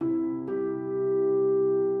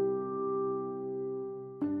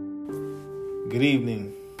Good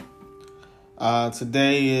evening.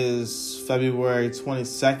 Today is February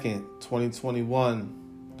 22nd,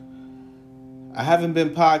 2021. I haven't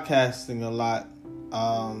been podcasting a lot.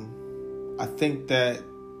 I think that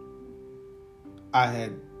I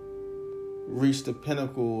had reached the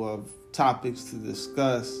pinnacle of topics to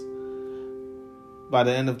discuss by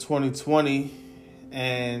the end of 2020,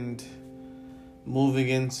 and moving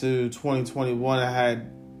into 2021, I had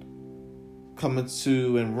come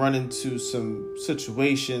into and run into some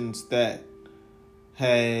situations that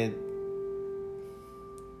had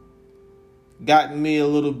gotten me a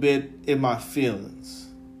little bit in my feelings.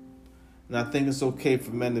 And I think it's okay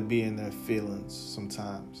for men to be in their feelings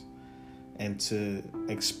sometimes and to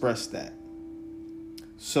express that.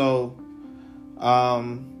 So,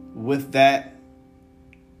 with that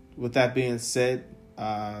being said,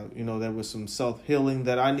 there was some self-healing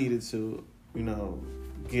that I needed to,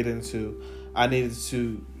 get into. I needed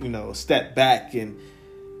to, step back and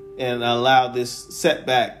allow this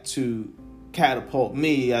setback to catapult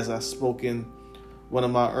me, as I spoke in one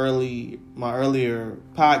of my earlier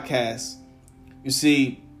podcasts. You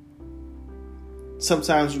see,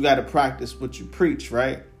 sometimes you got to practice what you preach,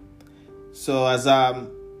 right? So as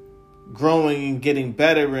I'm growing and getting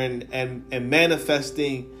better and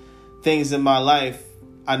manifesting things in my life,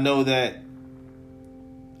 I know that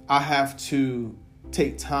I have to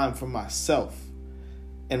take time for myself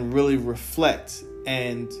and really reflect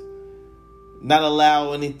and not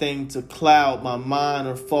allow anything to cloud my mind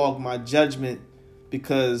or fog my judgment,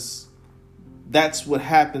 because that's what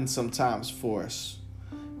happens sometimes for us.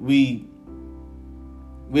 We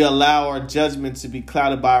allow our judgment to be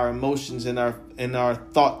clouded by our emotions and our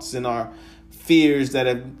thoughts and our fears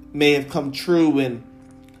that may have come true, and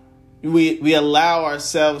we allow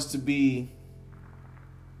ourselves to be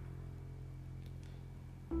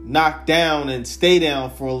knocked down and stay down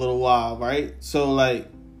for a little while, right? So like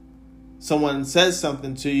someone says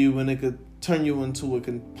something to you and it could turn you into a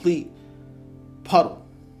complete puddle.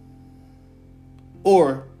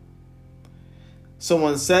 Or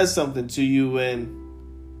someone says something to you and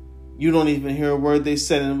you don't even hear a word they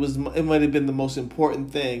said, and it might have been the most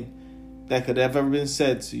important thing that could have ever been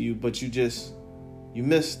said to you, but you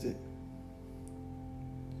missed it.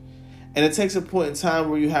 And it takes a point in time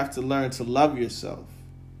where you have to learn to love yourself.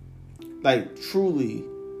 Like truly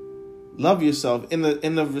love yourself in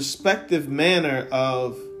the respective manner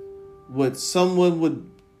of what someone would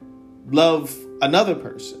love another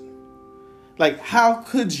person. Like, how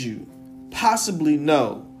could you possibly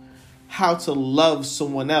know how to love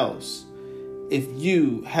someone else if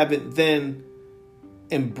you haven't then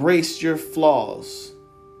embraced your flaws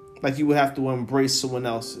like you would have to embrace someone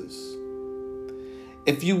else's?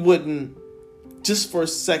 If you wouldn't just for a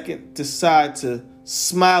second decide to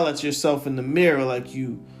smile at yourself in the mirror like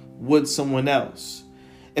you would someone else.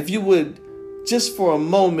 If you would just for a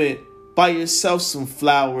moment buy yourself some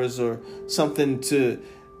flowers or something to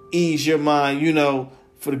ease your mind.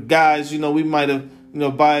 For the guys, we might have,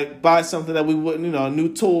 buy something that we wouldn't, a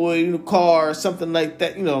new toy, new car, or something like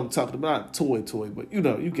that. I'm talking about not toy, but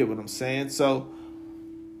you get what I'm saying. So,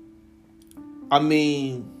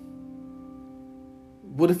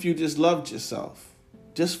 what if you just loved yourself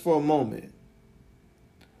just for a moment?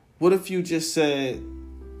 What if you just said,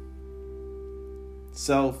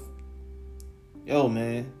 self, yo,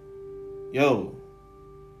 man, yo,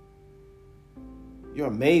 you're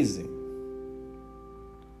amazing.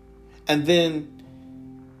 And then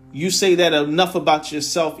you say that enough about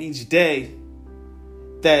yourself each day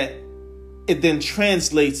that it then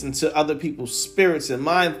translates into other people's spirits and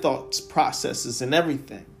mind, thoughts, processes, and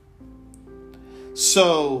everything.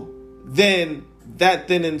 So then that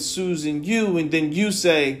then ensues in you, and then you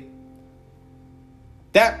say,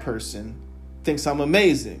 that person thinks I'm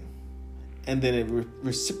amazing. And then it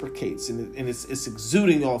reciprocates, and it's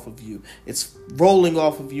exuding off of you. It's rolling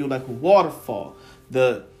off of you like a waterfall.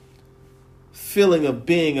 The feeling of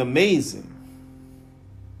being amazing.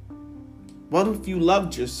 What if you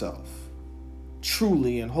loved yourself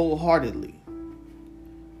truly and wholeheartedly?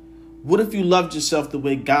 What if you loved yourself the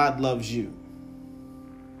way God loves you?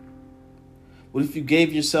 What if you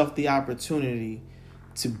gave yourself the opportunity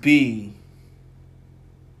to be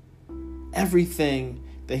everything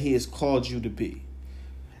that He has called you to be?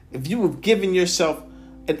 If you have given yourself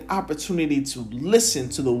an opportunity to listen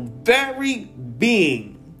to the very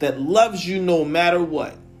being that loves you no matter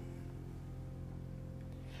what,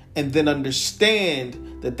 and then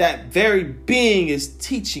understand that that very being is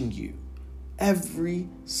teaching you every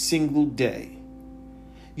single day.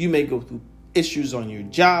 You may go through issues on your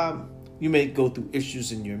job. You may go through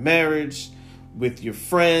issues in your marriage, with your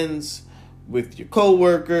friends, with your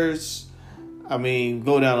coworkers, I mean,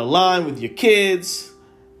 go down the line with your kids.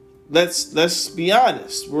 Let's be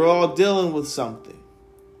honest. We're all dealing with something.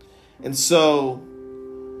 And so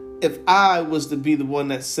if I was to be the one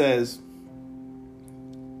that says,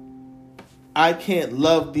 I can't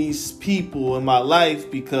love these people in my life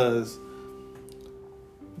because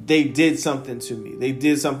they did something to me. They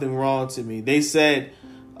did something wrong to me. They said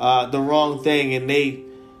the wrong thing and they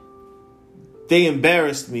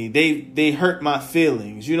embarrassed me. They hurt my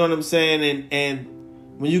feelings. You know what I'm saying? And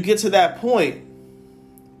when you get to that point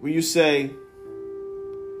where you say,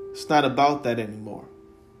 it's not about that anymore.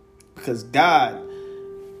 Because God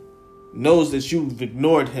knows that you've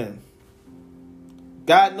ignored him.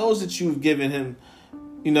 God knows that you've given him,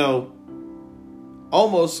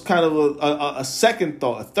 almost kind of a second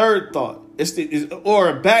thought, a third thought, or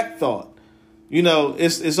a back thought.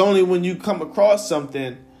 It's only when you come across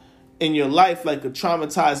something in your life, like a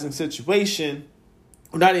traumatizing situation,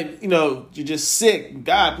 or not even, you're just sick.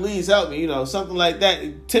 God, please help me, something like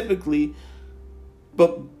that. Typically,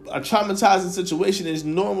 but a traumatizing situation is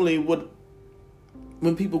normally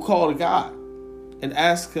when people call to God and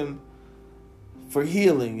ask him for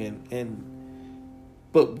healing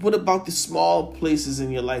but what about the small places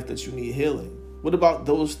in your life that you need healing? What about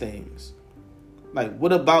those things? Like,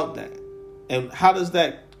 what about that? And how does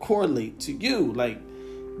that correlate to you? Like,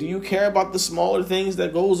 do you care about the smaller things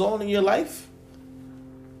that goes on in your life?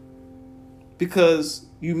 Because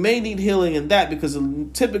you may need healing in that, because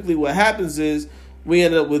typically what happens is we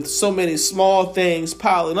end up with so many small things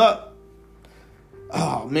piling up.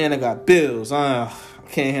 Oh man, I got bills. I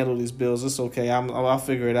can't handle these bills. It's okay. I'll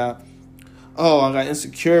figure it out. Oh, I got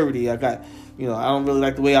insecurity. I got, I don't really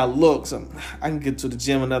like the way I look. So I can get to the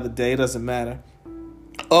gym another day. It doesn't matter.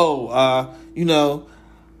 Oh, I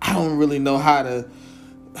don't really know how to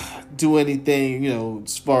do anything,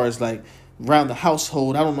 as far as like around the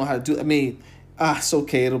household. I don't know how to do it. I mean, it's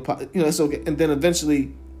okay. It's okay. And then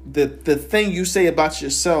eventually the thing you say about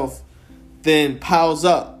yourself then piles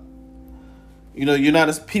up. You're not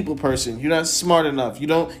a people person. You're not smart enough. You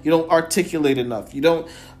don't articulate enough.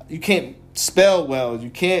 You can't spell well. You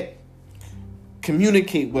can't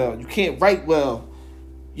communicate well. You can't write well.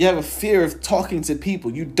 You have a fear of talking to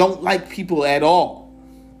people. You don't like people at all.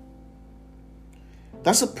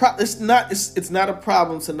 That's it's not a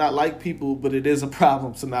problem to not like people, but it is a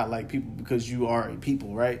problem to not like people because you are a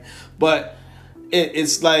people, right? But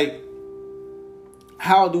it's like,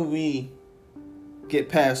 how do we get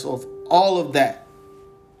past all of that?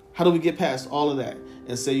 How do we get past all of that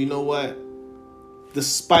and say, you know what?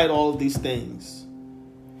 Despite all of these things,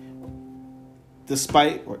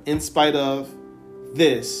 despite or in spite of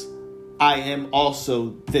this, I am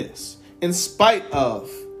also this. In spite of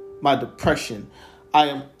my depression, I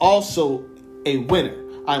am also a winner.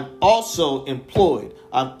 I'm also employed.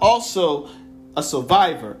 I'm also a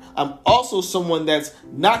survivor. I'm also someone that's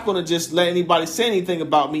not going to just let anybody say anything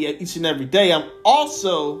about me each and every day. I'm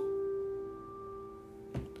also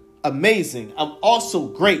amazing. I'm also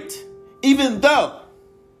great. Even though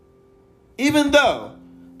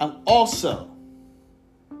I'm also,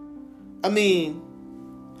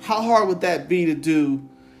 how hard would that be to do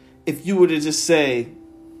if you were to just say,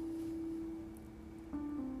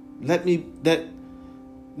 let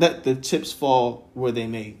the chips fall where they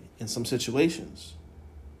may in some situations.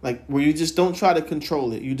 Like where you just don't try to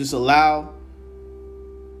control it. You just allow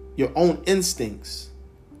your own instincts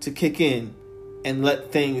to kick in and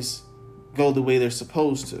let things go the way they're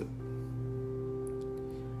supposed to.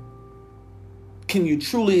 Can you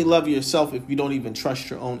truly love yourself if you don't even trust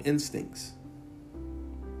your own instincts?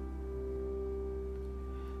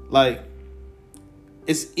 Like,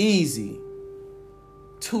 it's easy,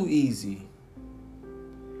 too easy,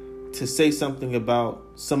 to say something about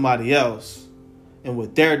somebody else and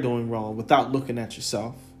what they're doing wrong without looking at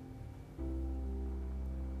yourself.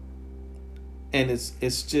 And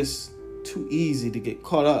it's just too easy to get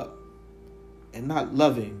caught up and not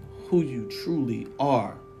loving who you truly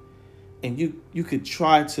are. And you could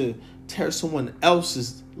try to tear someone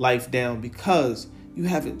else's life down because you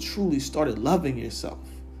haven't truly started loving yourself.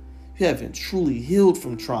 You haven't truly healed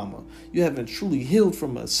from trauma. You haven't truly healed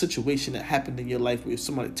from a situation that happened in your life where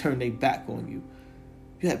somebody turned their back on you.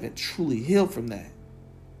 You haven't truly healed from that.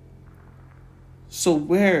 So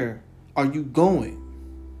where are you going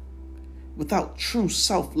without true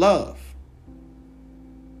self-love?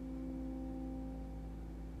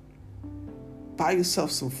 Buy yourself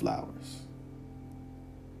some flowers.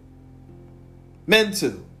 Men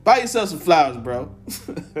too. Buy yourself some flowers, bro.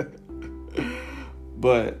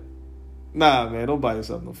 But, nah, man, don't buy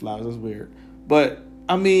yourself no flowers. That's weird. But,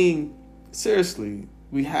 seriously,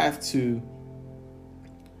 we have to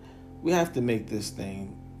we have to make this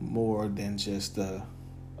thing more than just a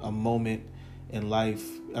moment in life.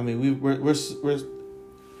 I mean, we're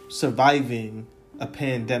surviving a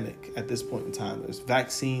pandemic at this point in time. There's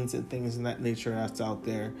vaccines and things in that nature that's out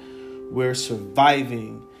there. We're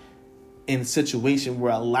surviving in a situation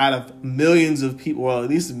where a lot of millions of people, or at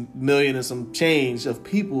least a million and some change of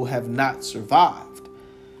people, have not survived.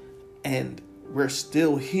 And we're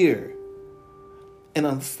still here. And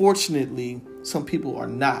unfortunately, some people are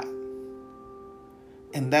not.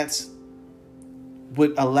 And that's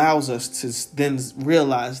what allows us to then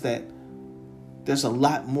realize that there's a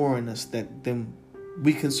lot more in us than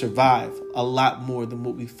we can survive, a lot more than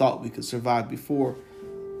what we thought we could survive before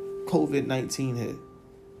COVID-19 hit,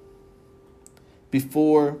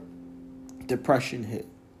 before depression hit,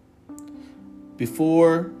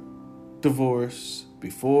 before divorce,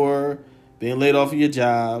 before being laid off of your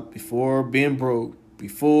job, before being broke,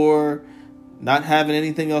 before not having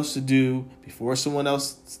anything else to do, before someone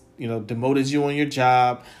else, demoted you on your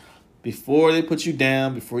job, before they put you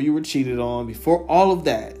down, before you were cheated on, before all of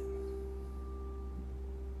that,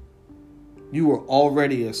 you were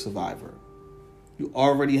already a survivor. You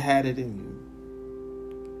already had it in you.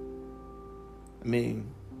 I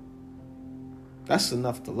mean, that's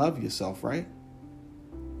enough to love yourself, right?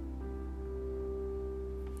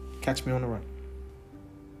 Catch me on the run.